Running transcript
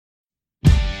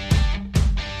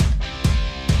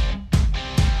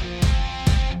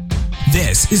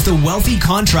This is the Wealthy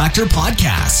Contractor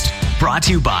Podcast, brought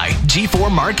to you by G4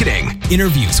 Marketing.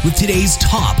 Interviews with today's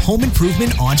top home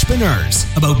improvement entrepreneurs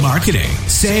about marketing,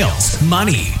 sales,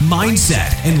 money,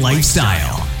 mindset, and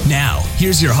lifestyle. Now,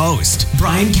 here's your host,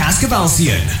 Brian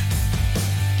Kaskavalciyan.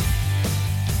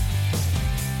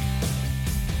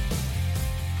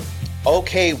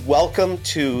 Okay, welcome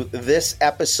to this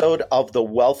episode of the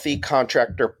Wealthy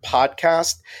Contractor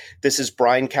Podcast. This is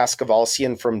Brian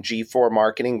Kaskavalciyan from G4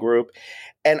 Marketing Group,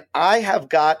 and I have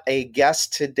got a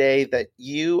guest today that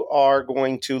you are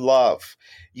going to love.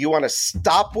 You want to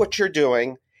stop what you're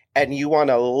doing and you want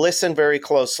to listen very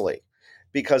closely,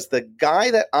 because the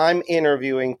guy that I'm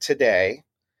interviewing today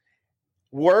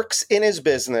works in his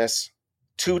business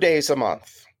 2 days a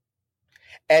month,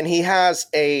 and he has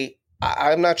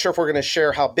I'm not sure if we're going to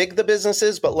share how big the business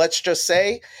is, but let's just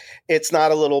say it's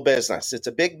not a little business. It's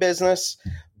a big business,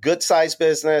 good size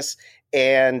business,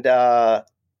 and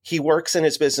he works in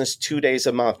his business 2 days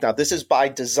a month. Now, this is by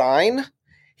design.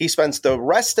 He spends the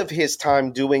rest of his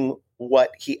time doing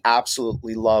what he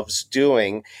absolutely loves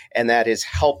doing, and that is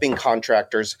helping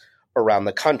contractors around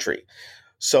the country.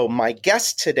 So my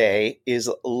guest today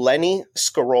is Lenny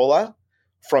Scarola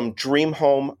from Dream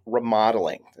Home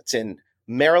Remodeling. It's in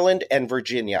Maryland and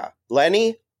Virginia.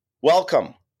 Lenny,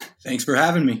 welcome. Thanks for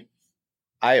having me.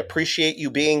 I appreciate you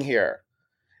being here.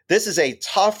 This is a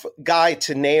tough guy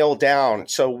to nail down,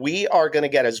 so we are going to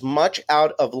get as much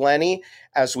out of Lenny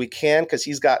as we can, because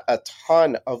he's got a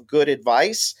ton of good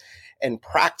advice and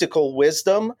practical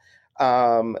wisdom.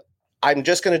 I'm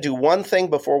just going to do one thing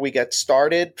before we get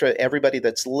started for everybody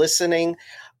that's listening.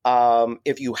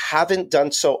 If you haven't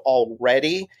done so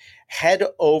already, head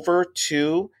over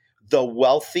to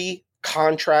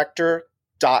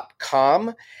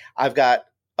thewealthycontractor.com. I've got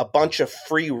a bunch of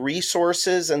free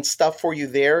resources and stuff for you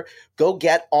there. Go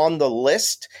get on the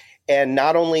list, and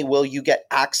not only will you get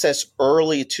access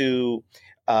early to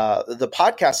the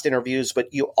podcast interviews, but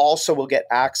you also will get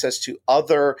access to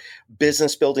other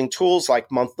business building tools like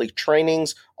monthly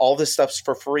trainings. All this stuff's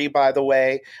for free, by the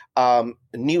way.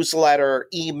 Newsletter,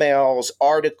 emails,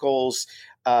 articles,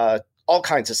 all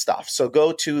kinds of stuff. So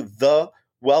go to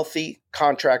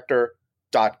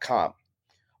thewealthycontractor.com.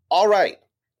 All right,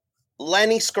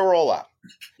 Lenny Scarola.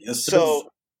 Yes. So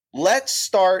let's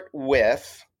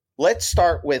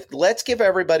give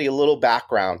everybody a little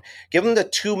background. Give them the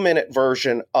 2-minute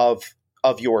version of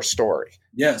your story.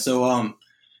 Yeah. So,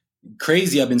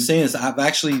 crazy. I've been saying this. I've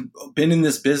actually been in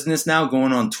this business now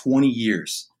going on 20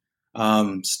 years.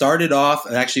 Started off,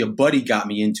 actually a buddy got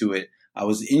me into it. I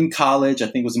was in college. I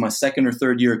think it was in my second or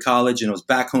third year of college, and I was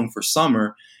back home for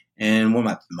summer. And when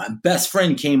my best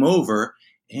friend came over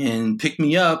and picked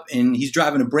me up, and he's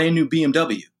driving a brand new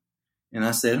BMW. And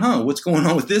I said, what's going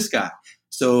on with this guy?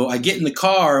 So I get in the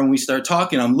car and we start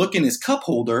talking. I'm looking at his cup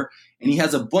holder, and he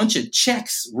has a bunch of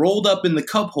checks rolled up in the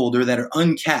cup holder that are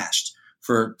uncashed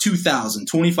for $2,000,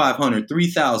 $2,500,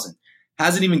 $3,000.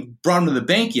 Hasn't even brought them to the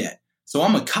bank yet. So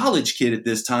I'm a college kid at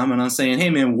this time, and I'm saying, hey,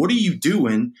 man, what are you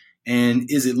doing? And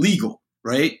is it legal,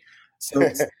 right? So,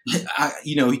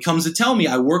 he comes to tell me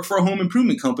I work for a home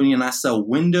improvement company and I sell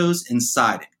windows and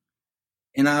siding.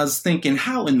 And I was thinking,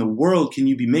 how in the world can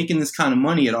you be making this kind of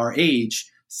money at our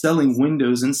age selling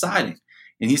windows and siding?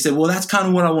 And he said, well, that's kind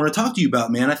of what I want to talk to you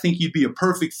about, man. I think you'd be a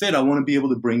perfect fit. I want to be able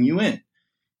to bring you in.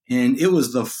 And it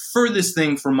was the furthest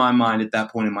thing from my mind at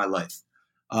that point in my life.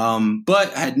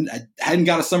 But I hadn't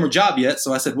got a summer job yet.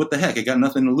 So I said, what the heck? I got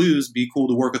nothing to lose. Be cool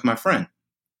to work with my friend.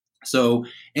 So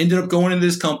ended up going into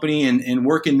this company and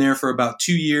working there for about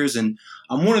 2 years. And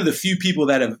I'm one of the few people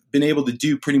that have been able to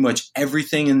do pretty much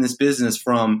everything in this business,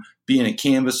 from being a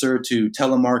canvasser to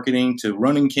telemarketing to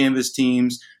running canvas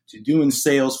teams to doing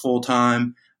sales full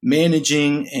time,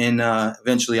 managing, and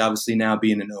eventually, obviously, now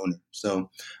being an owner. So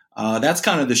that's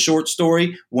kind of the short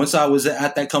story. Once I was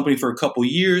at that company for a couple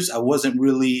years, I wasn't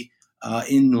really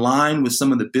in line with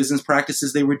some of the business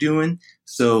practices they were doing.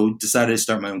 So decided to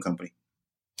start my own company.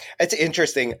 It's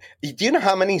interesting. Do you know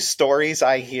how many stories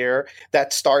I hear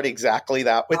that start exactly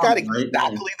that way? Not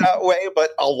exactly that way,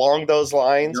 but along those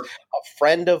lines. Yep. A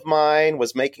friend of mine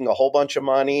was making a whole bunch of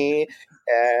money,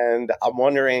 and I'm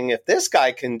wondering if this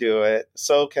guy can do it,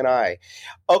 so can I.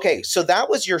 Okay, so that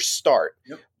was your start.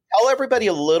 Yep. Tell everybody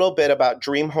a little bit about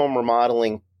Dream Home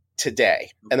Remodeling today,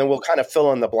 and then we'll kind of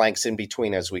fill in the blanks in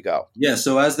between as we go. Yeah.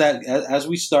 So as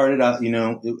we started out,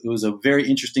 it was a very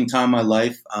interesting time in my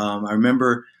life. I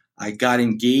remember I got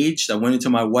engaged. I went into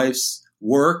my wife's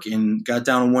work and got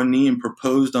down on one knee and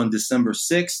proposed on December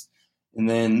 6th. And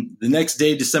then the next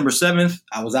day, December 7th,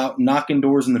 I was out knocking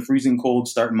doors in the freezing cold,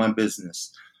 starting my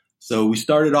business. So we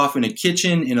started off in a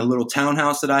kitchen in a little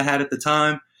townhouse that I had at the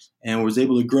time. and was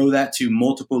able to grow that to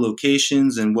multiple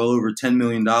locations and well over $10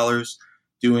 million,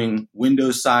 doing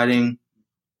window siding,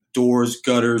 doors,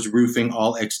 gutters, roofing,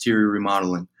 all exterior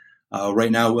remodeling.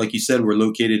 Right now, like you said, we're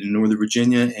located in Northern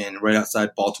Virginia and right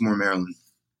outside Baltimore, Maryland.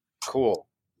 Cool.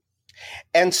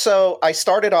 And so I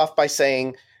started off by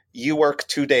saying you work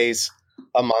 2 days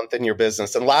a month in your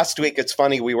business. And last week, it's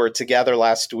funny, we were together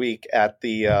last week at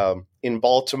the in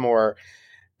Baltimore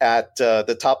at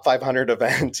the Top 500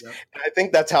 event. Yep. And I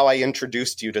think that's how I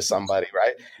introduced you to somebody,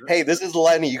 right? Yep. Hey, this is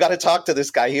Lenny. You got to talk to this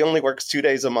guy. He only works 2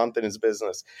 days a month in his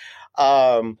business.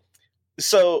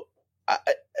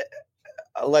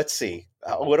 Let's see.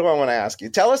 What do I want to ask you?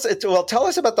 Tell us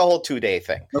about the whole 2-day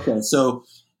thing. Okay. So,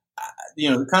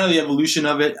 kind of the evolution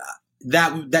of it,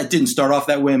 that didn't start off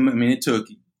that way. I mean, it took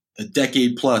a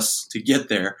decade plus to get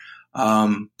there.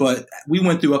 But we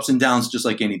went through ups and downs just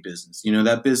like any business.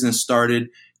 That business started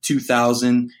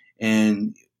 2000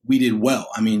 and we did well.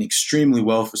 I mean, extremely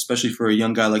well, especially for a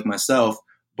young guy like myself.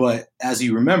 But as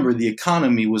you remember, the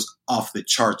economy was off the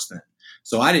charts then.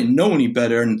 So I didn't know any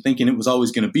better and thinking it was always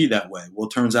going to be that way. Well,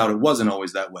 it turns out it wasn't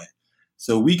always that way.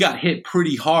 So we got hit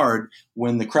pretty hard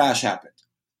when the crash happened.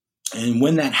 And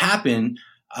when that happened,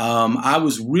 I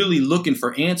was really looking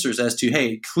for answers as to,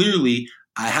 hey, clearly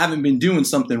I haven't been doing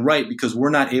something right because we're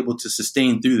not able to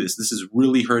sustain through this. This is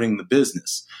really hurting the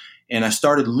business. And I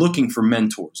started looking for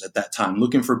mentors at that time,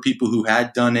 looking for people who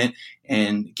had done it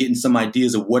and getting some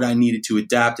ideas of what I needed to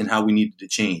adapt and how we needed to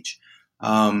change.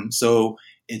 So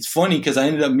it's funny because I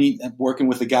ended up working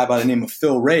with a guy by the name of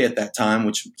Phil Ray at that time,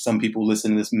 which some people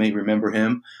listening to this may remember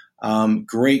him.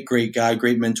 Great guy,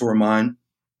 great mentor of mine.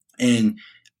 And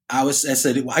I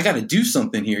said, well, I got to do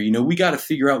something here. We got to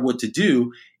figure out what to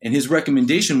do. And his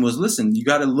recommendation was, listen, you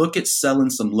got to look at selling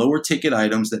some lower ticket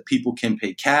items that people can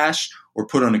pay cash or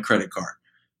put on a credit card.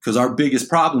 Because our biggest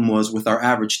problem was with our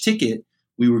average ticket,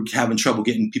 we were having trouble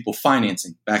getting people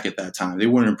financing back at that time. They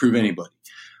wouldn't approve anybody.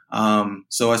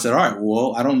 So I said, all right,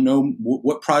 well, I don't know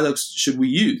what products should we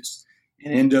use?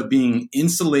 And it ended up being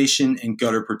insulation and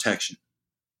gutter protection.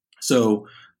 So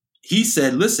he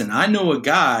said, listen, I know a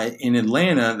guy in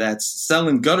Atlanta that's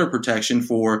selling gutter protection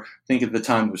for, I think at the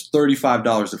time it was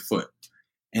 $35 a foot.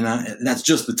 And that's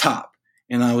just the top.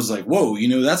 And I was like, whoa,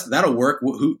 that'll work.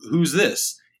 Who's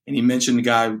this? And he mentioned a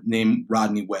guy named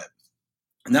Rodney Webb.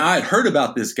 Now I had heard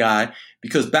about this guy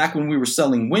because back when we were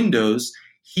selling windows,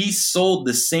 he sold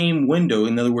the same window.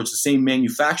 In other words, the same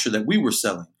manufacturer that we were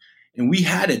selling. And we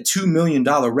had a $2 million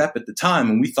rep at the time,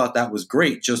 and we thought that was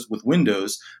great just with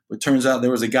windows. But it turns out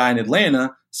there was a guy in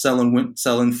Atlanta selling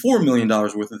 $4 million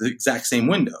worth of the exact same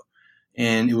window.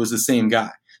 And it was the same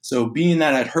guy. So being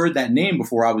that I'd heard that name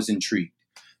before, I was intrigued.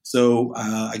 So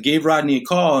I gave Rodney a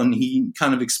call, and he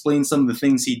kind of explained some of the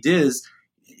things he does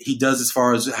as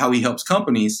far as how he helps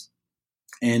companies.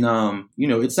 And,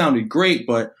 it sounded great,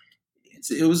 but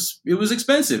it was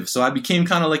expensive. So I became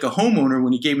kind of like a homeowner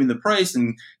when he gave me the price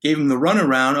and gave him the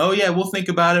runaround. Oh yeah, we'll think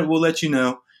about it. We'll let you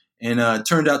know. And it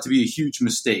turned out to be a huge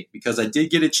mistake because I did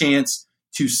get a chance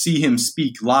to see him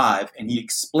speak live and he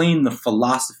explained the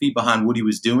philosophy behind what he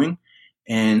was doing.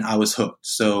 And I was hooked.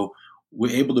 So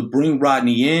we're able to bring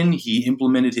Rodney in. He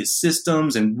implemented his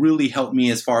systems and really helped me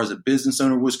as far as a business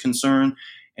owner was concerned.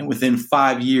 And within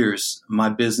 5 years, my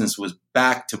business was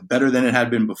back to better than it had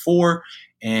been before.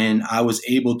 And I was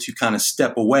able to kind of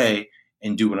step away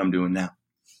and do what I'm doing now.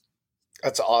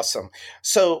 That's awesome.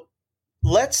 So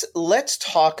let's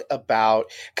talk about,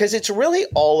 because it's really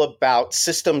all about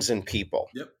systems and people,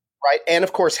 yep. Right? And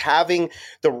of course, having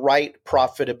the right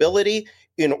profitability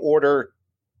in order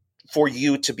for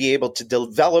you to be able to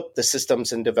develop the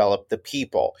systems and develop the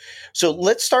people. So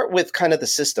let's start with kind of the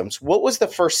systems. What was the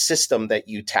first system that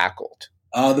you tackled?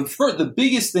 The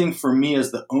biggest thing for me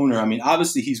as the owner, I mean,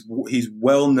 obviously he's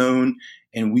well known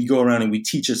and we go around and we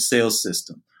teach a sales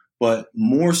system. But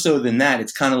more so than that,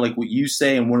 it's kind of like what you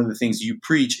say. And one of the things you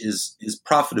preach is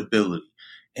profitability.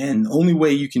 And the only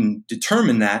way you can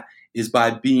determine that is by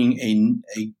being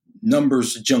a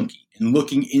numbers junkie and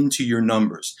looking into your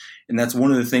numbers. And that's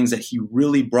one of the things that he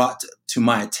really brought to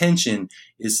my attention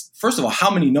is, first of all,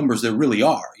 how many numbers there really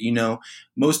are.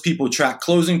 Most people track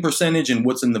closing percentage and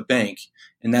what's in the bank,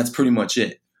 and that's pretty much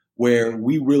it. Where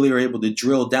we really are able to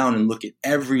drill down and look at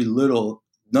every little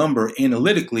number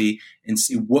analytically and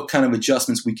see what kind of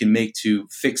adjustments we can make to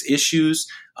fix issues.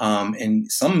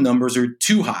 And some numbers are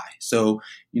too high. So,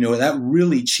 that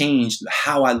really changed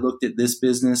how I looked at this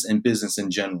business and business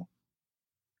in general.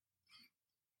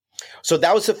 So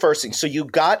that was the first thing. So you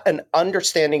got an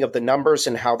understanding of the numbers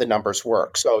and how the numbers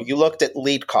work. So you looked at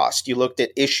lead cost. You looked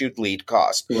at issued lead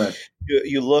cost. Correct.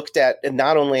 You looked at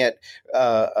not only at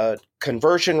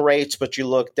conversion rates, but you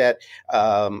looked at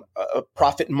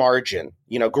profit margin,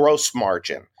 gross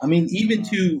margin. I mean, even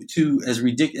to as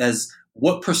ridiculous as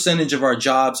what percentage of our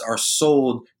jobs are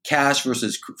sold cash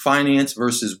versus finance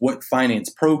versus what finance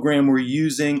program we're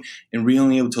using, and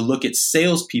really able to look at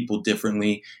salespeople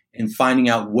differently and finding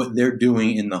out what they're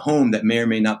doing in the home that may or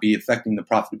may not be affecting the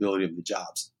profitability of the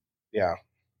jobs. Yeah.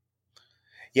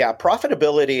 Yeah,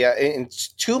 profitability in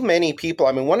too many people.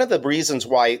 I mean, one of the reasons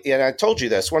why, and I told you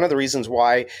this, one of the reasons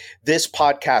why this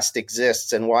podcast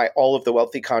exists and why all of the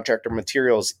Wealthy Contractor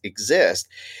materials exist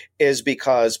is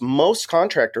because most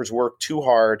contractors work too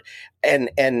hard and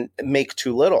make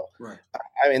too little. Right.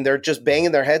 I mean, they're just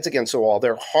banging their heads against the wall.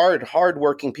 They're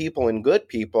hard-working people and good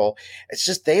people. It's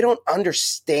just they don't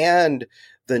understand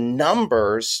the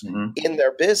numbers in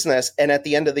their business. And at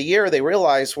the end of the year, they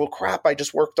realize, well, crap, I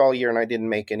just worked all year and I didn't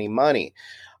make any money.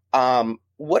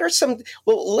 Let's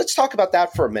talk about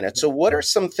that for a minute. So what are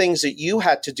some things that you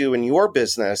had to do in your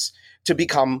business to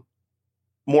become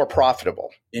more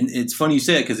profitable? And it's funny you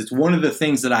say it, because it's one of the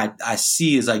things that I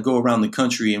see as I go around the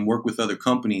country and work with other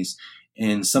companies,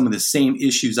 and some of the same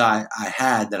issues I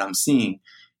had that I'm seeing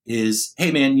is,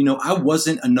 hey, man, I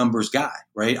wasn't a numbers guy,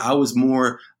 right? I was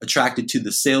more attracted to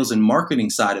the sales and marketing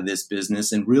side of this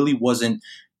business and really wasn't,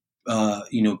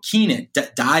 keen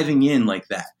at diving in like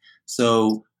that.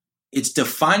 So it's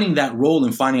defining that role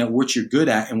and finding out what you're good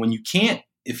at. And when you can't,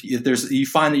 if you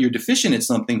find that you're deficient at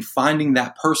something, finding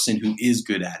that person who is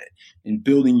good at it and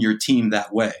building your team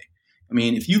that way. I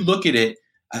mean, if you look at it,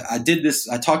 I did this,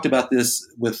 I talked about this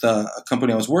with a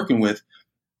company I was working with.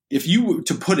 If you were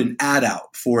to put an ad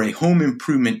out for a home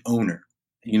improvement owner,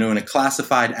 in a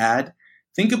classified ad,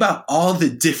 think about all the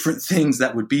different things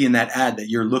that would be in that ad that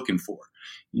you're looking for.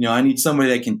 I need somebody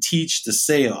that can teach the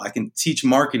sale. I can teach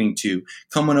marketing to,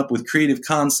 coming up with creative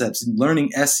concepts and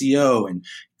learning SEO and,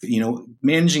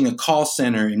 managing a call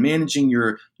center and managing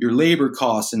your labor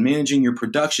costs and managing your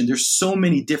production. There's so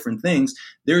many different things.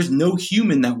 There's no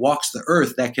human that walks the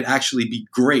earth that could actually be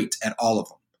great at all of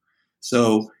them.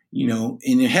 So,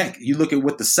 and heck, you look at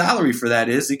what the salary for that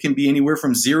is, it can be anywhere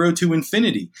from 0 to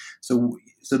infinity. So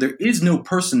there is no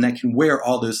person that can wear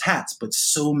all those hats, but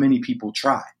so many people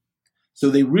try.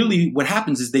 So what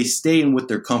happens is they stay in what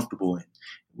they're comfortable in,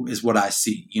 is what I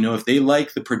see. If they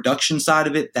like the production side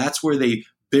of it, that's where they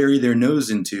bury their nose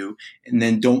into, and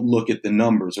then don't look at the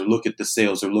numbers or look at the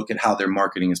sales or look at how their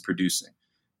marketing is producing.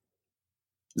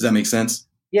 Does that make sense?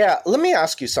 Yeah. Let me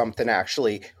ask you something,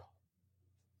 actually.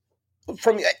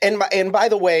 And by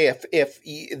the way,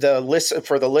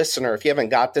 for the listener, if you haven't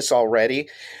got this already,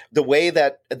 the way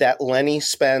that Lenny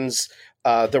spends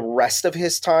the rest of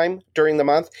his time during the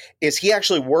month is he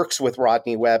actually works with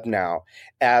Rodney Webb now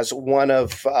as one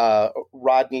of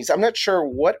Rodney's. I'm not sure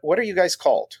what are you guys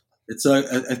called? It's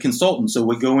a consultant. So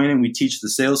we go in and we teach the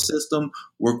sales system,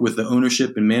 work with the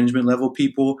ownership and management level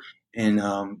people, and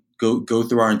go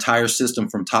through our entire system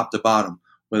from top to bottom,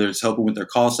 whether it's helping with their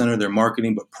call center, their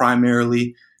marketing, but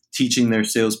primarily teaching their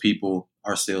salespeople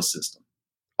our sales system.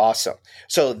 Awesome.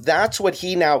 So that's what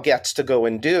he now gets to go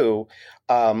and do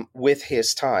with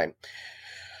his time.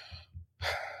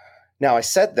 Now, I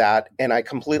said that, and I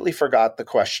completely forgot the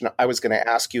question I was going to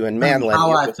ask you. And man,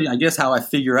 Lenny, I guess how I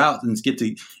figure out and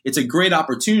it's a great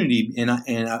opportunity, and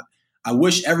I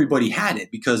wish everybody had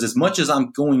it, because as much as I'm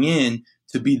going in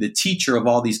to be the teacher of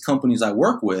all these companies I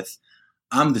work with,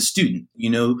 I'm the student.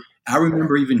 I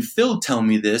remember even Phil telling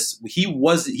me this.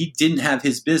 He didn't have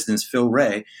his business, Phil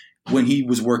Ray, when he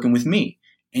was working with me.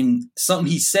 And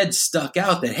something he said stuck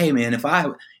out that, hey man,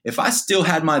 if I still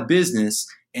had my business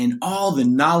and all the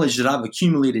knowledge that I've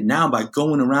accumulated now by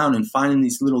going around and finding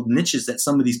these little niches that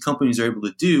some of these companies are able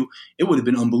to do, it would have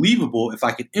been unbelievable if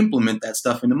I could implement that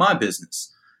stuff into my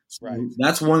business. So right.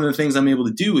 That's one of the things I'm able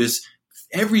to do is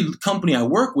every company I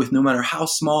work with, no matter how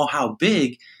small, how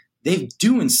big, they're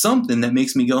doing something that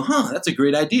makes me go, that's a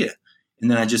great idea. And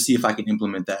then I just see if I can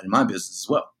implement that in my business as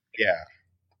well. Yeah.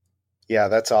 Yeah,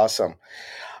 that's awesome.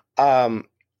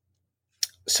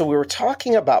 So we were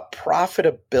talking about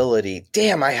profitability.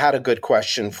 Damn, I had a good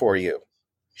question for you.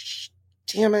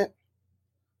 Damn it.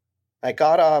 I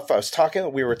got off.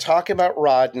 We were talking about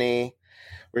Rodney.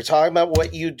 We were talking about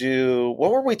what you do.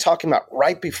 What were we talking about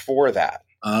right before that?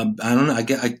 I don't know. I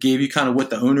gave you kind of what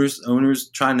the owners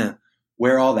trying to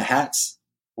wear all the hats.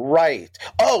 Right.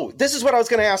 Oh, this is what I was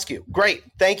going to ask you. Great.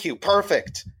 Thank you.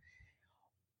 Perfect.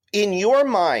 In your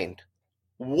mind,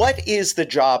 what is the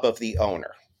job of the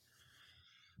owner?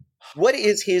 What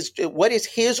is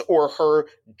his or her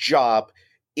job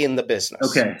in the business?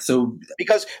 Okay. So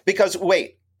because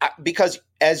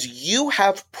as you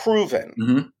have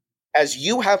proven, as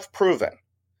you have proven,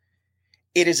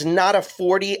 it is not a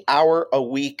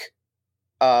 40-hour-a-week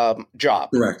job.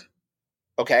 Correct.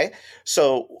 Okay.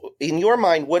 So in your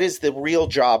mind, what is the real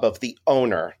job of the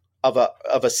owner of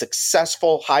a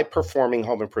successful, high-performing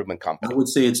home improvement company? I would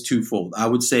say it's twofold. I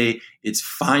would say it's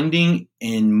finding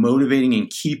and motivating and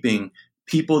keeping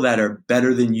people that are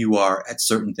better than you are at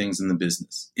certain things in the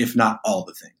business, if not all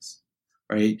the things,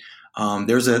 right?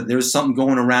 There's something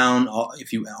going around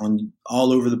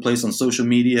all over the place on social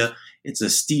media. It's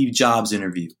a Steve Jobs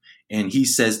interview, and he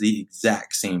says the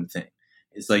exact same thing.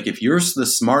 It's like, if you're the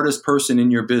smartest person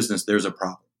in your business, there's a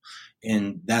problem,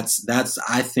 and that's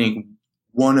I think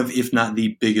one of, if not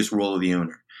the biggest role of the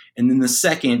owner. And then the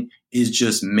second is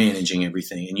just managing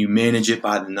everything, and you manage it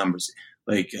by the numbers.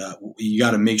 Like you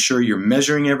got to make sure you're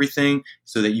measuring everything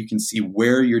so that you can see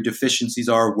where your deficiencies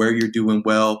are, where you're doing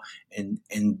well, and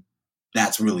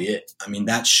that's really it. I mean,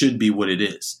 that should be what it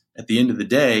is. At the end of the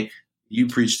day, you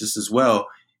preach this as well.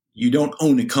 You don't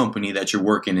own a company that you're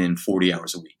working in 40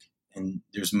 hours a week. And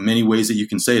there's many ways that you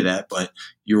can say that, but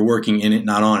you're working in it,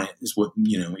 not on it, is what,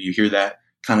 you hear that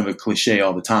kind of a cliche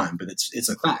all the time, but it's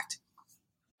a fact.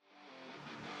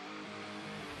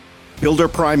 Builder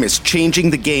Prime is changing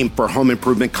the game for home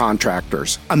improvement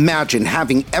contractors. Imagine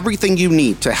having everything you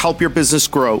need to help your business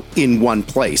grow in one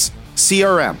place.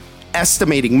 CRM,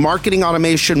 estimating, marketing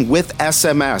automation with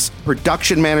SMS,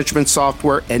 production management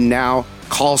software, and now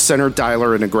call center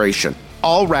dialer integration,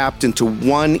 all wrapped into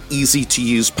one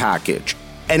easy-to-use package.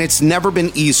 And it's never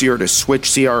been easier to switch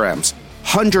CRMs.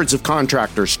 Hundreds of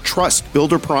contractors trust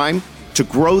Builder Prime to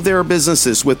grow their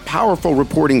businesses with powerful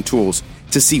reporting tools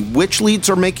to see which leads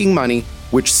are making money,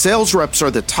 which sales reps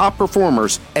are the top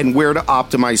performers, and where to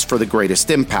optimize for the greatest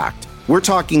impact. We're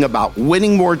talking about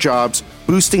winning more jobs,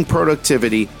 boosting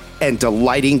productivity, and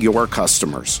delighting your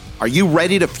customers. Are you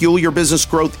ready to fuel your business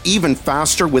growth even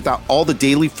faster without all the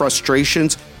daily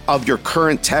frustrations of your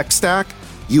current tech stack?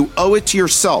 You owe it to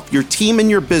yourself, your team, and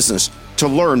your business to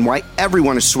learn why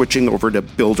everyone is switching over to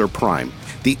Builder Prime,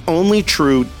 the only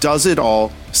true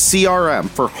does-it-all CRM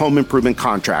for home improvement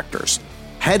contractors.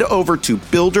 Head over to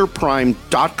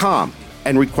builderprime.com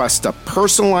and request a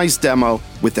personalized demo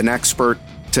with an expert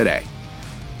today.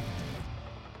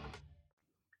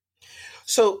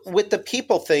 So with the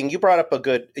people thing, you brought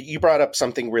up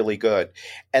something really good,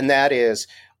 and that is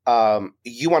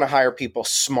you want to hire people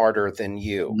smarter than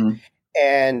you. Mm-hmm.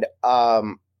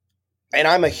 And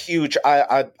I'm a huge,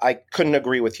 I couldn't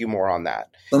agree with you more on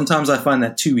that. Sometimes I find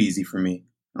that too easy for me.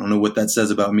 I don't know what that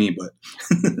says about me, but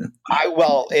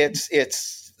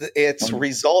it's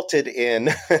resulted in,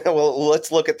 well,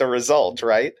 let's look at the result,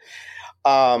 right?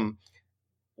 How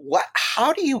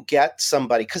do you get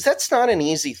somebody? Because that's not an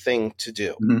easy thing to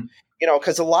do, mm-hmm.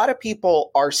 Because a lot of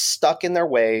people are stuck in their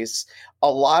ways. A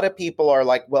lot of people are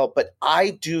like, well, but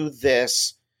I do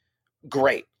this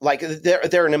great. Like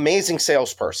they're an amazing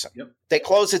salesperson. Yep. They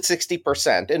close at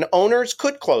 60%, and owners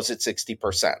could close at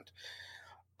 60%.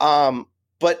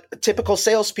 But typical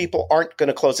salespeople aren't going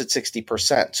to close at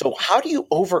 60%. So how do you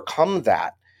overcome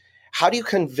that? How do you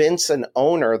convince an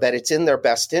owner that it's in their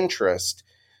best interest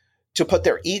to put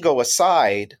their ego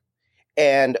aside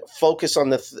and focus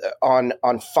on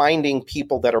on finding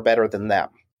people that are better than them?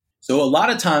 So a lot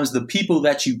of times the people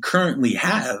that you currently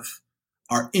have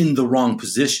are in the wrong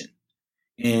position.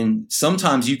 And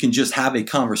sometimes you can just have a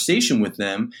conversation with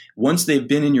them once they've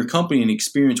been in your company and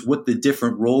experience what the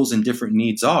different roles and different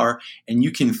needs are, and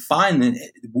you can find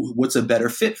what's a better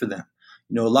fit for them.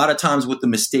 A lot of times what the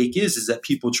mistake is that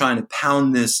people trying to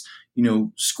pound this,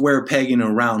 square peg in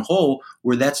a round hole,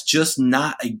 where that's just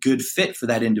not a good fit for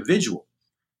that individual.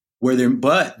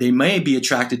 But they may be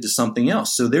attracted to something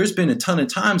else. So there's been a ton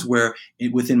of times where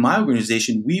within my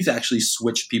organization, we've actually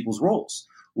switched people's roles,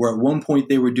 where at one point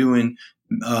they were doing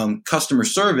customer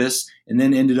service and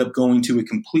then ended up going to a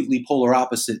completely polar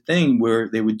opposite thing where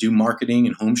they would do marketing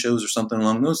and home shows or something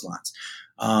along those lines.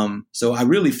 So I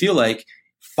really feel like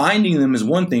finding them is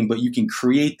one thing, but you can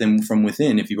create them from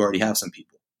within if you already have some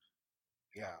people.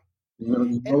 Yeah.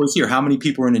 You always hear how many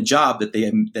people are in a job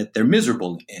that they're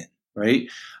miserable in, right?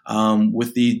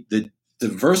 With the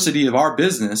diversity of our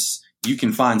business, you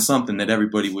can find something that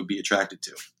everybody would be attracted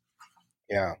to.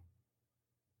 Yeah.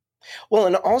 Well,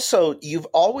 and also you've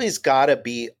always got to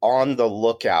be on the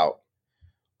lookout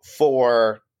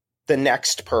for the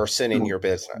next person in your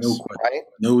business, right?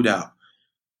 No doubt.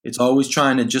 It's always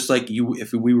trying to, just like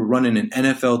if we were running an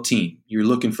NFL team, you're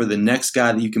looking for the next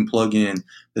guy that you can plug in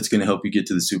that's going to help you get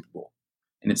to the Super Bowl.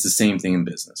 And it's the same thing in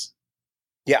business.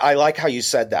 Yeah, I like how you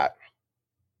said that.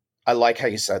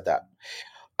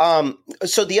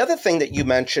 So the other thing that you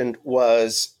mentioned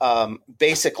was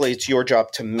basically it's your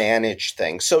job to manage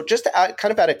things. So just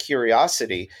kind of out of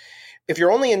curiosity, if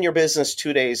you're only in your business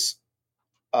 2 days,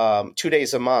 2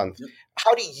 days a month, Yep.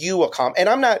 how do you accomplish? And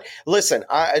I'm not, listen,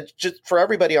 just for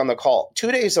everybody on the call,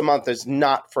 2 days a month is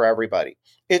not for everybody.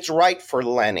 It's right for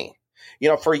Lenny.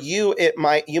 For you,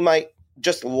 you might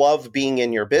just love being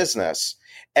in your business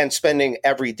and spending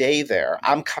every day there.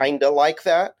 I'm kind of like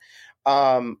that.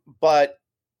 But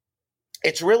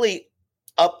it's really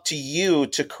up to you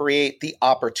to create the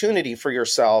opportunity for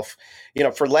yourself.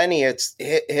 For Lenny, it's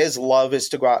his love is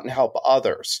to go out and help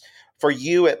others. For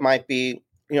you, it might be,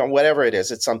 whatever it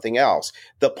is, it's something else.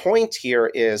 The point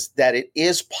here is that it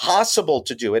is possible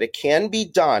to do it. It can be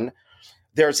done.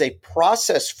 There's a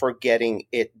process for getting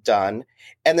it done.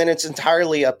 And then it's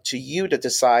entirely up to you to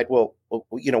decide, well,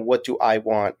 what do I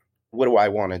want? What do I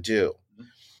want to do?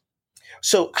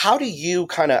 So how do you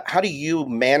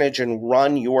manage and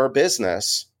run your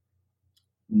business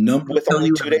with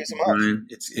only 2 days a month? Brian,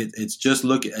 it's just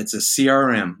it's a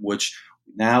CRM, which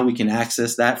now we can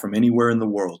access that from anywhere in the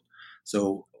world.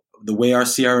 So the way our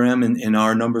CRM and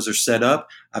our numbers are set up,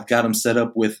 I've got them set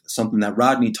up with something that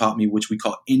Rodney taught me, which we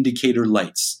call indicator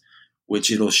lights,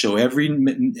 which it'll show every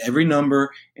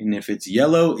number. And if it's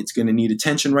yellow, it's going to need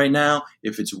attention right now.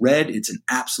 If it's red, it's an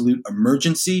absolute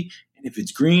emergency. And if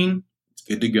it's green, it's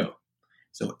good to go.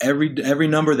 So every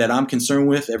number that I'm concerned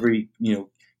with, every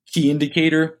key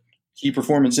indicator, key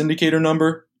performance indicator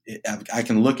number, I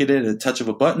can look at it at a touch of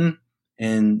a button.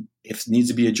 And if it needs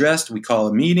to be addressed, we call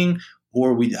a meeting,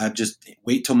 or I just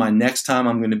wait till my next time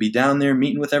I'm going to be down there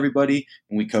meeting with everybody,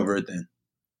 and we cover it then.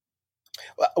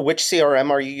 Which CRM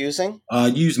are you using?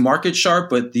 Use Market Sharp,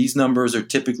 but these numbers are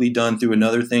typically done through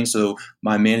another thing. So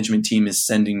my management team is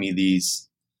sending me these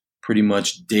pretty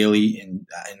much daily and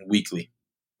weekly.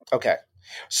 Okay.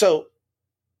 So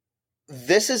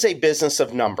this is a business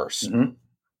of numbers. Mm-hmm.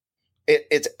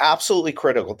 It's absolutely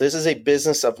critical. This is a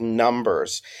business of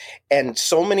numbers. And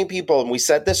so many people, and we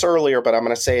said this earlier, but I'm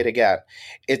going to say it again.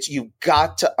 You've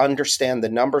got to understand the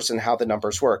numbers and how the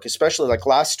numbers work, especially like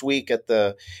last week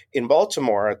in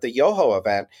Baltimore at the Yoho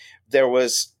event, there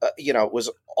was, it was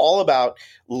all about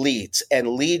leads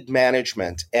and lead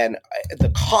management and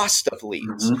the cost of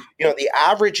leads. Mm-hmm. The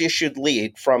average issued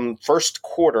lead from first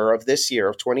quarter of this year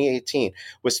of 2018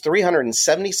 was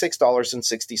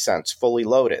 $376.60 fully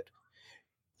loaded.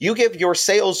 You give your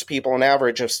salespeople an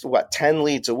average of 10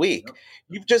 leads a week. Yep.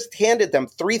 You've just handed them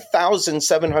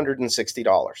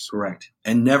 $3,760. Correct.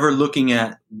 And never looking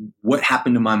at what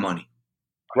happened to my money.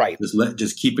 Right.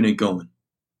 Just keeping it going.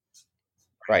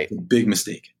 Right. Big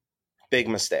mistake. Big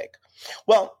mistake.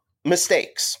 Well,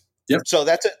 mistakes. Yep. So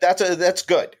that's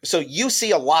good. So you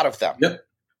see a lot of them. Yep.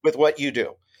 With what you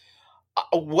do.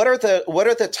 What are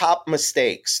the top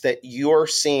mistakes that you're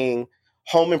seeing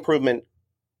home improvement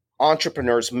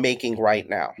entrepreneurs making right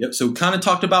now? Yep. So kind of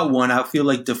talked about one. I feel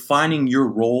like defining your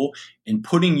role and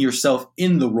putting yourself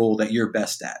in the role that you're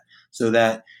best at, so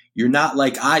that you're not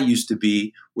like I used to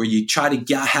be, where you try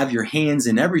to have your hands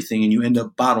in everything and you end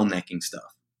up bottlenecking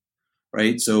stuff.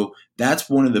 Right. So that's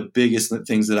one of the biggest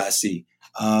things that I see.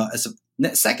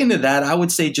 Second to that, I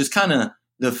would say just kind of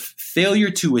the failure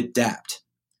to adapt.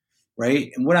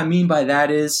 Right. And what I mean by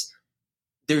that is,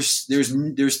 there's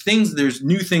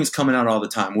new things coming out all the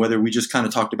time, whether we just kind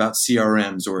of talked about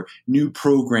CRMs or new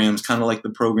programs, kind of like the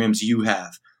programs you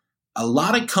have. A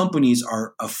lot of companies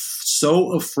are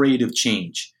so afraid of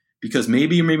change because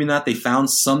maybe or maybe not they found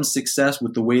some success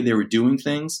with the way they were doing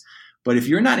things. But if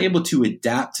you're not able to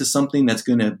adapt to something that's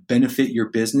going to benefit your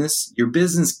business,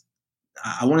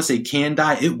 I want to say can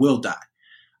die, it will die.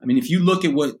 I mean, if you look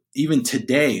at what even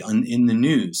today in the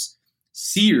news,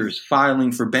 Sears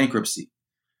filing for bankruptcy.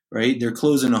 Right? They're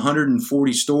closing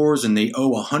 140 stores and they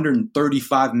owe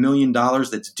 $135 million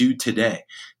that's due today.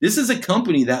 This is a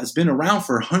company that has been around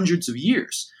for hundreds of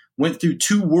years, went through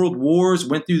 2 world wars,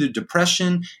 went through the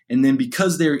Depression, and then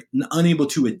because they're unable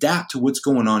to adapt to what's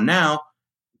going on now,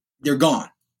 they're gone.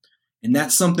 And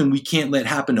that's something we can't let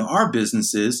happen to our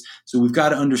businesses. So we've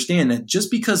got to understand that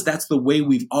just because that's the way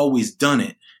we've always done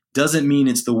it, doesn't mean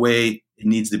it's the way it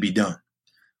needs to be done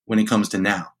when it comes to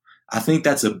now. I think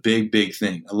that's a big, big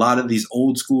thing. A lot of these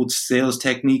old school sales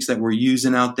techniques that we're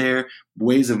using out there,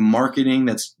 ways of marketing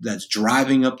that's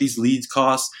driving up these leads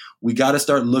costs. We got to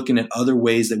start looking at other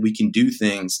ways that we can do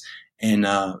things and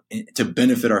to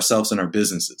benefit ourselves and our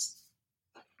businesses.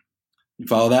 You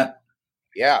follow that?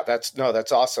 Yeah,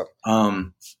 that's awesome.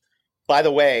 By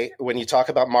the way, when you talk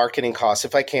about marketing costs,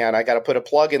 if I got to put a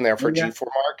plug in there for G4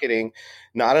 Marketing.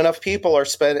 Not enough people are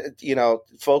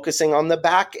focusing on the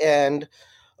back end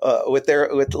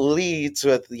with leads,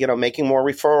 with making more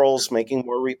referrals, making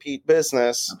more repeat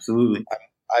business. Absolutely.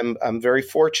 I'm very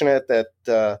fortunate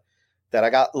that I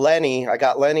got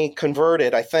Lenny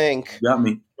converted, I think. You got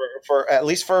me. For at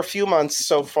least for a few months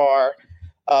so far.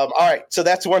 All right, so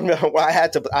that's one. I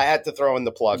had to throw in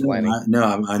the plug, Lenny.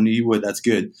 I knew you would. That's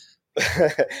good.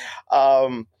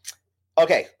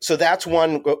 Okay, so that's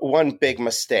one big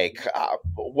mistake.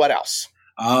 What else?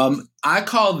 I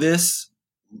call this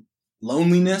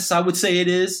loneliness, I would say it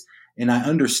is, and I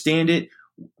understand it.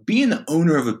 Being the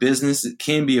owner of a business, it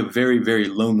can be a very, very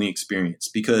lonely experience,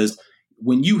 because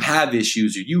when you have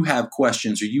issues or you have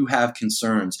questions or you have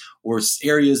concerns or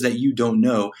areas that you don't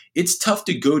know, it's tough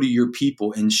to go to your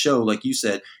people and show, like you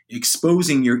said,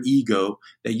 exposing your ego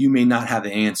that you may not have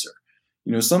the answer.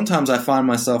 Sometimes I find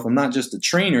myself, I'm not just a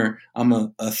trainer, I'm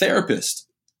a therapist,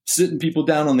 sitting people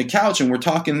down on the couch, and we're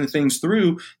talking the things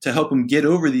through to help them get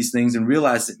over these things and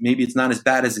realize that maybe it's not as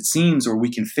bad as it seems, or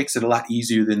we can fix it a lot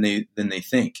easier than they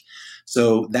think.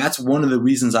 So that's one of the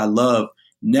reasons I love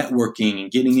networking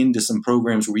and getting into some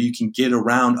programs where you can get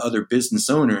around other business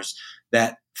owners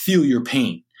that feel your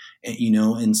pain.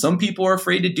 And some people are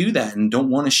afraid to do that and don't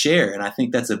want to share. And I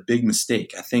think that's a big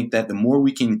mistake. I think that the more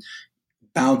we can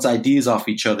bounce ideas off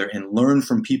each other and learn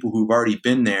from people who've already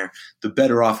been there, the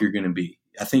better off you're going to be.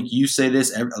 I think you say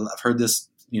this, I've heard this,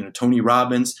 Tony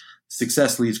Robbins,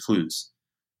 success leaves clues.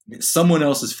 Someone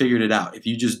else has figured it out. If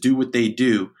you just do what they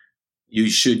do, you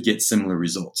should get similar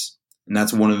results. And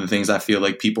that's one of the things I feel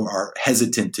like people are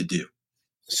hesitant to do.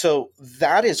 So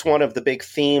that is one of the big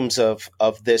themes of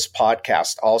this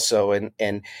podcast also.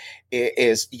 And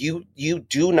is you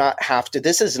do not have to,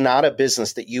 this is not a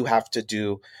business that you have to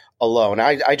do alone.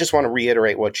 I just want to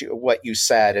reiterate what you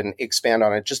said and expand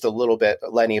on it just a little bit,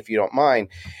 Lenny, if you don't mind.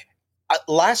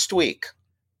 Last week,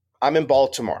 I'm in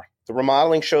Baltimore. The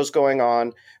remodeling show's going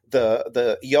on.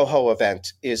 The Yoho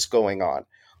event is going on.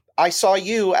 I saw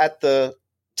you at the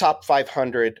Top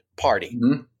 500 party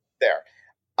there.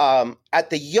 At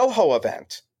the Yoho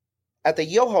event, I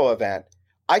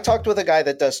talked with a guy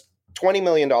that does $20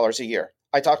 million a year.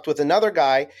 I talked with another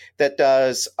guy that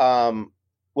does,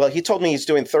 he told me he's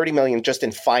doing $30 million just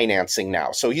in financing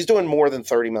now. So he's doing more than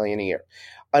 $30 million a year.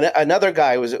 Another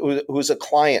guy who's a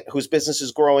client whose business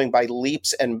is growing by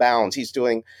leaps and bounds. He's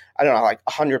doing, like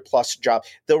 100 plus jobs.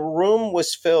 The room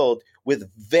was filled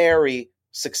with very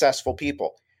successful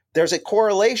people. There's a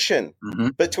correlation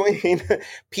between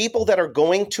people that are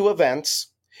going to events,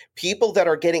 people that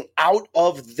are getting out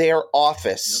of their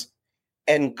office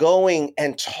and going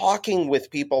and talking with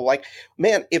people. Like,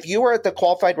 man, if you were at the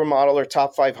Qualified Remodeler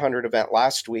Top 500 event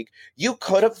last week, you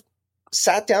could have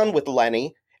sat down with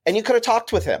Lenny and you could have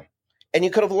talked with him and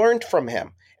you could have learned from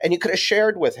him and you could have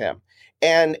shared with him.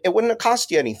 And it wouldn't have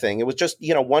cost you anything. It was just,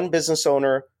 one business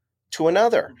owner to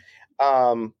another.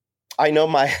 I know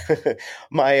my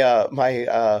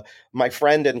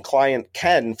friend and client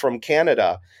Ken from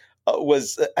Canada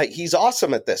he's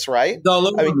awesome at this, right? He's all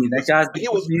over me. That guy's he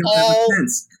was all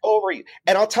over you.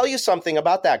 And I'll tell you something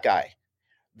about that guy.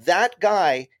 That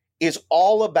guy is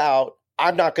all about,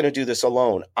 I'm not going to do this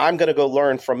alone. I'm going to go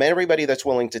learn from everybody that's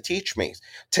willing to teach me.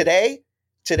 Today,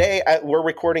 we're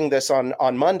recording this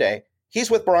on Monday.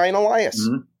 He's with Brian Elias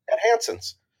at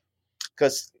Hanson's.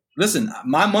 Because listen,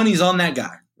 my money's on that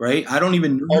guy. Right? I don't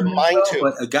even know him mine well, too.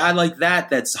 But a guy like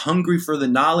that's hungry for the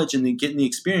knowledge and getting the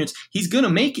experience, he's going to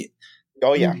make it.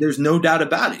 Oh yeah. There's no doubt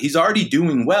about it. He's already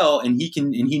doing well, and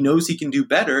he knows he can do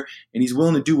better, and he's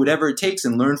willing to do whatever it takes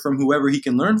and learn from whoever he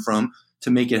can learn from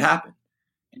to make it happen.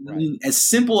 Right. I mean, as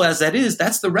simple as that is,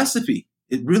 that's the recipe.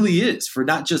 It really is, for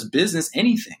not just business,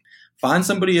 anything. Find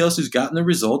somebody else who's gotten the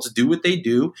results, do what they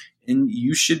do, and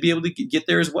you should be able to get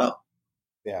there as well.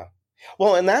 Yeah.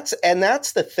 Well, and that's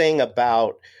the thing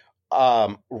about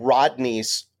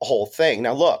Rodney's whole thing.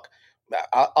 Now, look,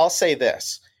 I'll say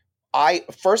this.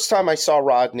 First time I saw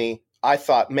Rodney, I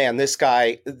thought, man, this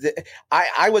guy,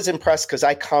 I was impressed because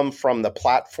I come from the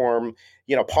platform,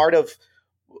 part of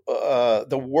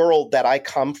the world that I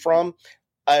come from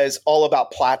is all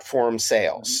about platform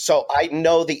sales. So I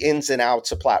know the ins and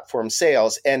outs of platform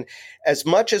sales. And as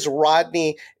much as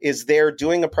Rodney is there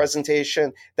doing a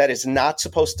presentation that is not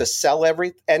supposed to sell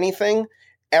anything,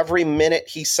 every minute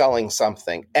he's selling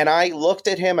something. And I looked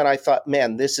at him and I thought,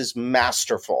 man, this is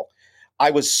masterful.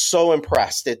 I was so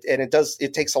impressed.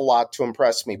 It takes a lot to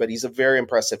impress me, but he's a very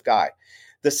impressive guy.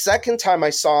 The second time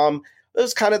I saw him, it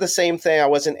was kind of the same thing. I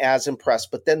wasn't as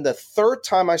impressed. But then the third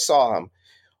time I saw him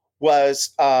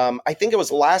was, I think it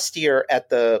was last year at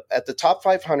the Top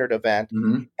 500 event,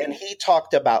 and he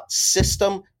talked about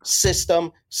system.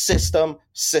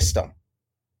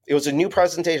 It was a new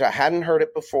presentation. I hadn't heard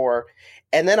it before.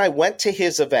 And then I went to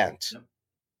his event. Yep.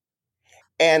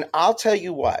 And I'll tell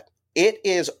you what, it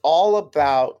is all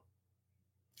about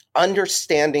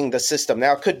understanding the system.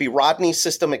 Now, it could be Rodney's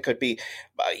system, it could be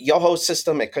Yoho's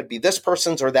system, it could be this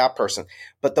person's or that person.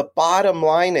 But the bottom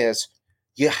line is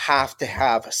you have to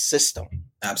have a system.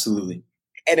 Absolutely.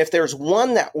 And if there's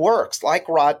one that works, like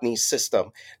Rodney's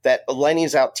system, that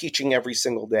Lenny's out teaching every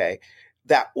single day,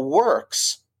 that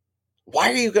works,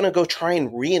 why are you going to go try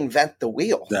and reinvent the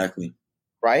wheel? Exactly.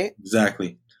 Right?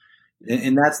 Exactly.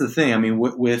 And that's the thing. I mean,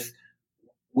 with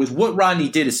what Rodney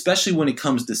did, especially when it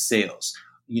comes to sales,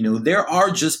 there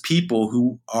are just people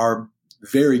who are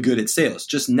very good at sales.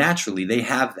 Just naturally, they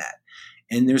have that.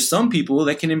 And there's some people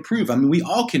that can improve. I mean, we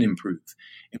all can improve.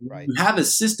 And when you have a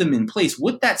system in place,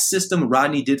 what that system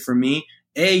Rodney did for me,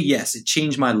 yes, it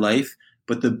changed my life.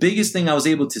 But the biggest thing I was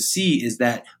able to see is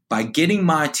that by getting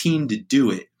my team to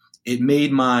do it, it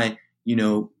made my,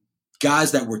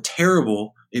 guys that were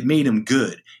terrible, it made them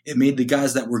good. It made the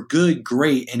guys that were good,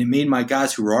 great. And it made my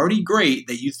guys who were already great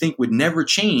that you think would never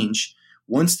change,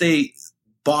 once they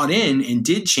bought in and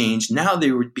did change, now they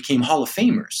became Hall of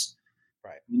Famers.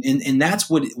 Right. And that's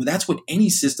what any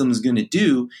system is going to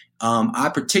do. I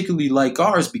particularly like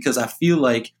ours because I feel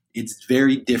like it's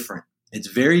very different. It's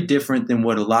very different than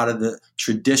what a lot of the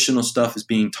traditional stuff is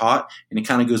being taught. And it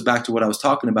kind of goes back to what I was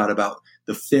talking about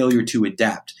the failure to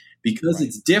adapt. Because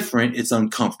it's different, it's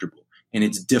uncomfortable and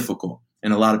it's difficult.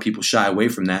 And a lot of people shy away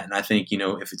from that. And I think,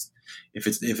 if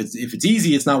it's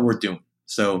easy, it's not worth doing.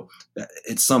 So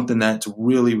it's something that's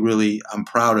really, really I'm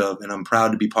proud of, and I'm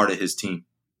proud to be part of his team.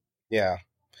 Yeah.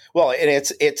 Well, and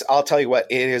it's I'll tell you what,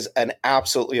 it is an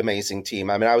absolutely amazing team.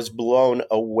 I mean, I was blown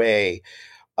away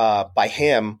by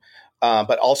him,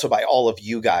 but also by all of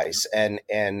you guys. And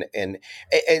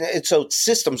so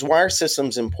systems, why are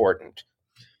systems important?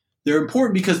 They're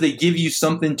important because they give you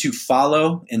something to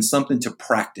follow and something to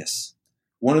practice.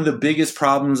 One of the biggest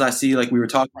problems I see, like we were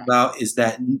talking about, is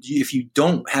that if you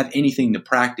don't have anything to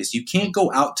practice, you can't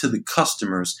go out to the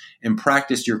customers and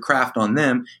practice your craft on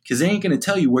them because they ain't going to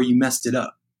tell you where you messed it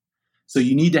up. So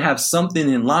you need to have something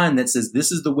in line that says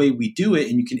this is the way we do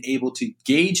it, and you can able to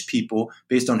gauge people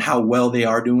based on how well they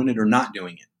are doing it or not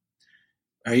doing it.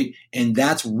 Right? And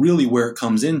that's really where it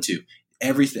comes into.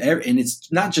 Everything, and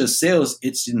it's not just sales,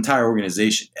 it's the entire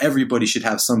organization. Everybody should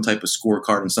have some type of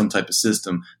scorecard and some type of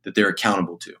system that they're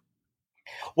accountable to.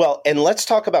 Well, and let's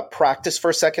talk about practice for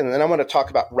a second, and then I want to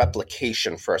talk about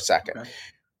replication for a second. Okay.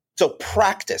 So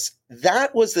practice,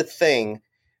 that was the thing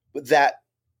that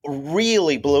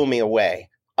really blew me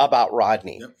away about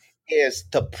Rodney, is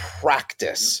the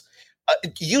practice.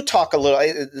 You talk a little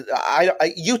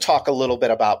bit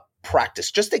about practice.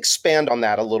 Just expand on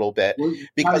that a little bit,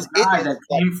 because it is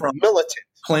came from militant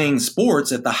playing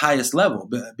sports at the highest level,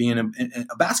 being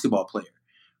a basketball player.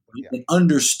 That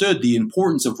understood the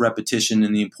importance of repetition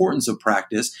and the importance of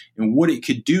practice and what it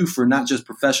could do for not just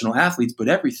professional athletes, but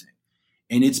everything.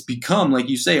 And it's become, like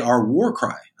you say, our war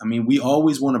cry. I mean, we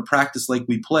always want to practice like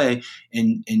we play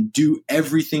and do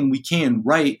everything we can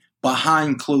right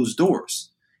behind closed doors.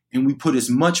 And we put as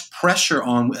much pressure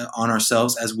on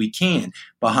ourselves as we can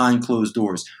behind closed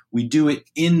doors. We do it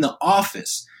in the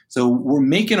office. So we're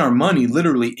making our money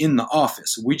literally in the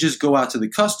office. We just go out to the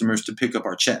customers to pick up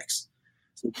our checks.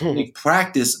 So we make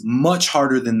practice much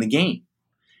harder than the game.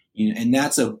 And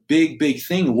that's a big, big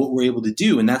thing of what we're able to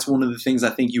do. And that's one of the things I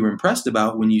think you were impressed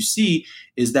about when you see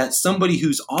is that somebody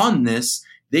who's on this,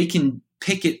 they can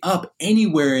pick it up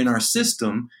anywhere in our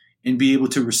system and be able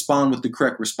to respond with the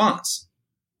correct response.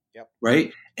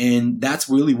 Right. And that's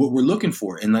really what we're looking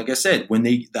for. And like I said,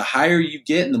 the higher you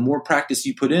get and the more practice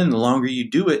you put in, the longer you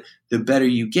do it, the better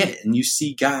you get. And you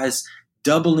see guys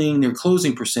doubling their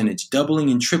closing percentage, doubling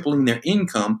and tripling their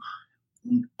income,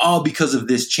 all because of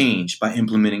this change by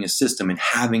implementing a system and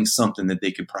having something that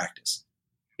they could practice.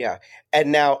 Yeah.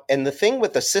 And the thing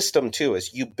with the system too,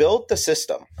 is you build the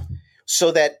system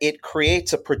so that it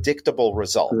creates a predictable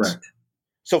result. Correct.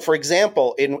 So, for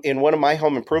example, in one of my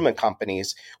home improvement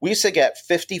companies, we used to get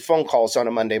 50 phone calls on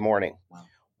a Monday morning. Wow.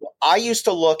 I used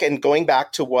to look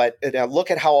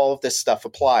at how all of this stuff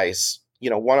applies,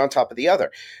 one on top of the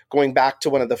other, going back to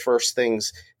one of the first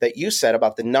things that you said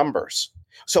about the numbers.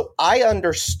 So I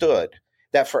understood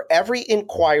that for every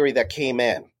inquiry that came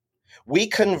in, we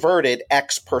converted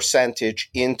X percentage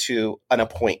into an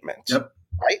appointment. Yep.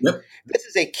 Right? Yep. This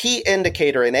is a key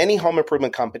indicator in any home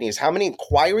improvement company, is how many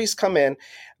inquiries come in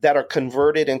that are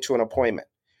converted into an appointment.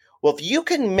 Well,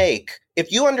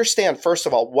 if you understand, first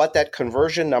of all, what that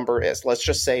conversion number is, let's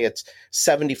just say it's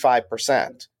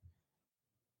 75%.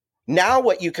 Now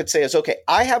what you could say is, okay,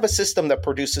 I have a system that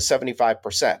produces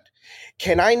 75%.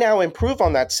 Can I now improve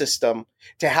on that system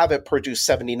to have it produce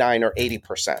 79 or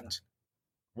 80%?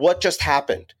 What just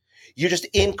happened? You just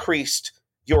increased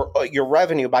your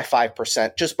revenue by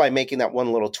 5% just by making that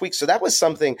one little tweak. So that was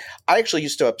something I actually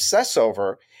used to obsess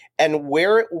over. And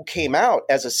where it came out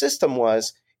as a system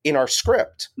was in our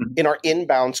script, in our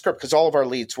inbound script, because all of our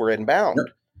leads were inbound.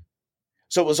 Yep.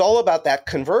 So it was all about that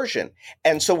conversion.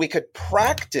 And so we could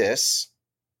practice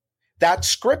that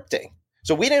scripting.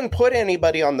 So we didn't put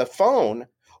anybody on the phone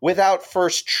without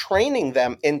first training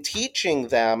them and teaching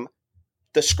them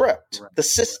the script, right, the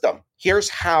system. Here's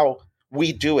how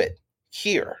we do it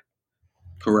here.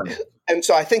 Correct. And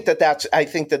so I think that's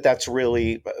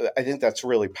really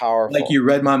powerful. Like, you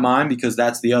read my mind, because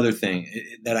that's the other thing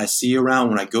that I see around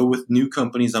when I go with new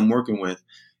companies I'm working with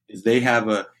is they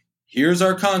have here's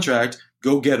our contract,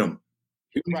 go get them.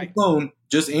 Here's the phone,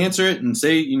 just answer it and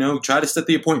say, try to set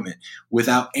the appointment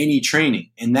without any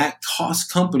training. And that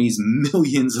costs companies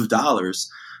millions of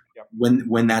dollars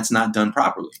when that's not done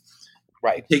properly.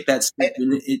 Right. Take that step,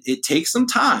 and it takes some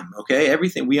time. Okay.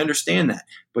 Everything, we understand that,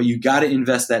 but you got to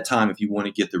invest that time if you want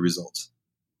to get the results.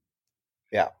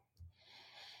 Yeah.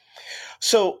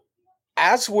 So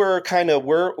as we're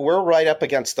right up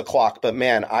against the clock, but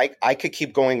man, I could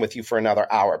keep going with you for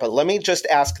another hour, but let me just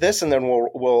ask this and then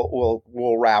we'll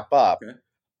wrap up. Okay.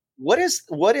 What is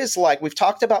like, we've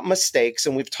talked about mistakes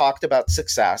and we've talked about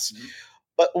success,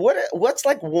 but what's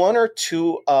like one or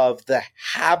two of the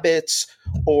habits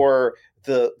or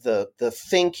the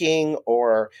thinking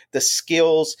or the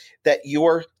skills that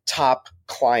your top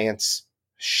clients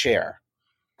share?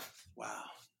 Wow.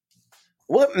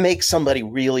 What makes somebody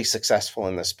really successful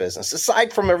in this business,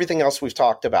 aside from everything else we've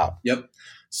talked about? Yep.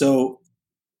 So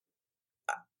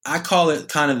I call it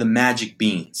kind of the magic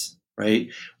beans, right?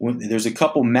 There's a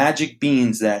couple magic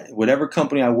beans that whatever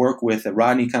company I work with, that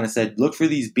Rodney kind of said, look for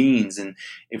these beans. And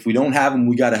if we don't have them,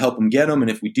 we got to help them get them.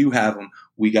 And if we do have them,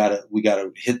 we gotta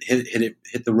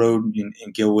hit the road and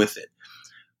go with it.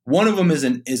 One of them is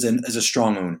a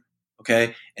strong owner.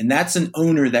 Okay. And that's an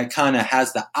owner that kind of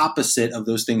has the opposite of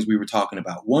those things we were talking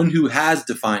about. One who has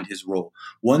defined his role,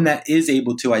 one that is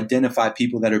able to identify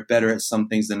people that are better at some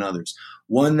things than others,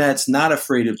 one that's not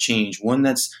afraid of change, one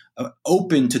that's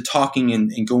open to talking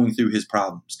and going through his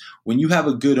problems. When you have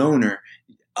a good owner,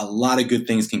 a lot of good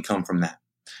things can come from that.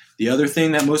 The other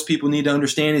thing that most people need to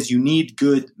understand is you need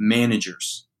good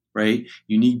managers. Right?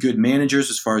 You need good managers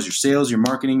as far as your sales, your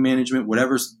marketing management,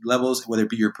 whatever levels, whether it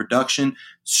be your production,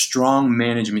 strong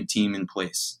management team in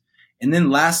place. And then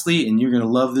lastly, and you're going to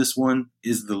love this one,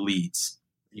 is the leads.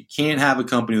 You can't have a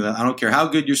company that, I don't care how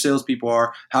good your salespeople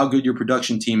are, how good your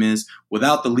production team is,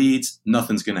 without the leads,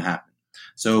 nothing's going to happen.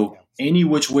 So any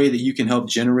which way that you can help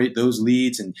generate those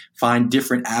leads and find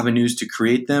different avenues to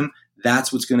create them,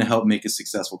 that's what's going to help make a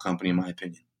successful company, in my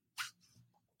opinion.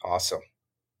 Awesome.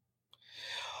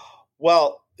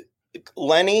 Well,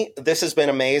 Lenny, this has been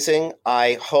amazing.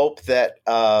 I hope that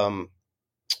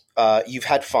you've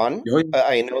had fun.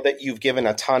 I know that you've given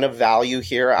a ton of value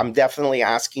here. I'm definitely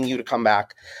asking you to come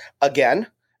back again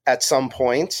at some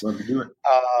point. Love to do it.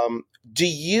 Do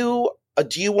you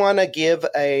want to give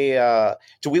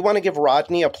do we want to give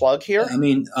Rodney a plug here? I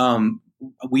mean,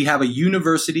 we have a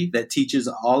university that teaches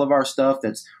all of our stuff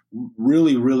that's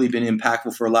really, really been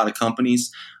impactful for a lot of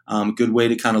companies. A good way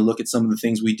to kind of look at some of the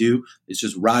things we do is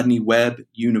just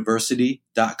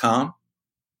RodneyWebbUniversity.com.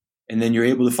 And then you're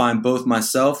able to find both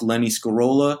myself, Lenny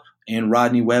Scarola, and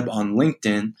Rodney Webb on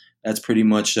LinkedIn. That's pretty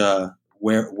much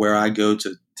where I go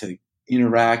to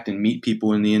interact and meet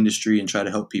people in the industry and try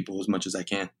to help people as much as I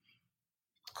can.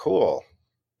 Cool.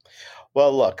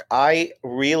 Well, look, I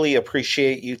really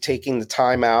appreciate you taking the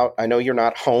time out. I know you're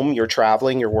not home, you're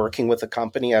traveling, you're working with a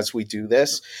company as we do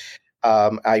this.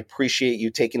 I appreciate you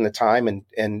taking the time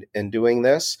and doing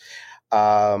this.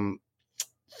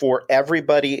 For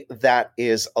everybody that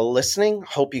is listening,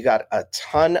 hope you got a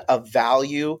ton of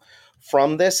value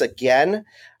from this. Again,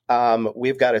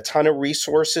 we've got a ton of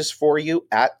resources for you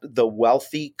at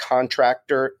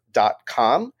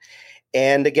thewealthycontractor.com.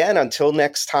 And again, until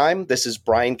next time, this is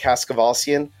Brian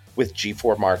Kaskavalciyan with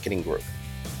G4 Marketing Group.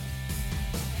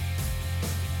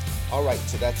 All right,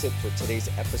 so that's it for today's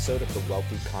episode of the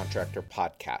Wealthy Contractor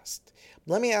Podcast.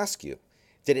 Let me ask you,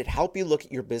 did it help you look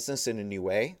at your business in a new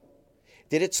way?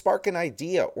 Did it spark an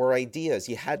idea or ideas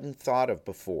you hadn't thought of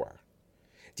before?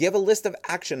 Do you have a list of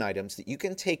action items that you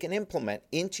can take and implement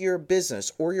into your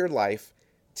business or your life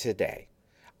today?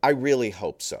 I really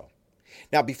hope so.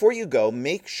 Now, before you go,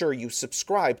 make sure you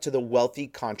subscribe to the Wealthy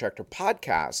Contractor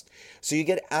Podcast so you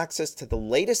get access to the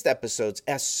latest episodes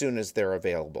as soon as they're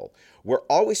available. We're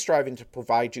always striving to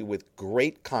provide you with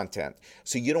great content,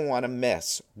 so you don't want to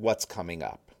miss what's coming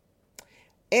up.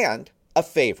 And a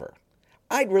favor,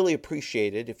 I'd really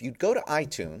appreciate it if you'd go to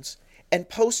iTunes and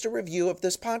post a review of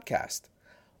this podcast.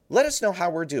 Let us know how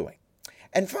we're doing.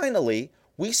 And finally,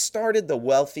 we started the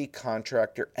Wealthy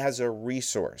Contractor as a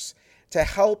resource to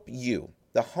help you,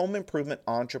 the home improvement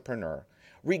entrepreneur,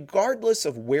 regardless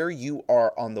of where you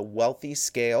are on the wealthy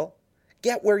scale,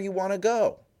 get where you want to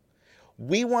go.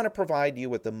 We want to provide you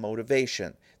with the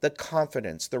motivation, the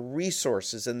confidence, the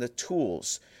resources, and the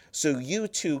tools so you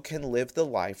too can live the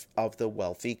life of the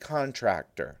wealthy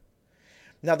contractor.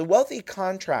 Now, the wealthy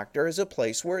contractor is a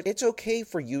place where it's okay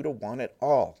for you to want it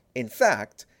all. In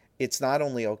fact, it's not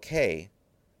only okay,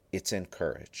 it's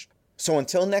encouraged. So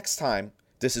until next time,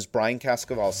 this is Brian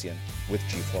Kaskavalcian with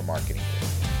G4 Marketing Group.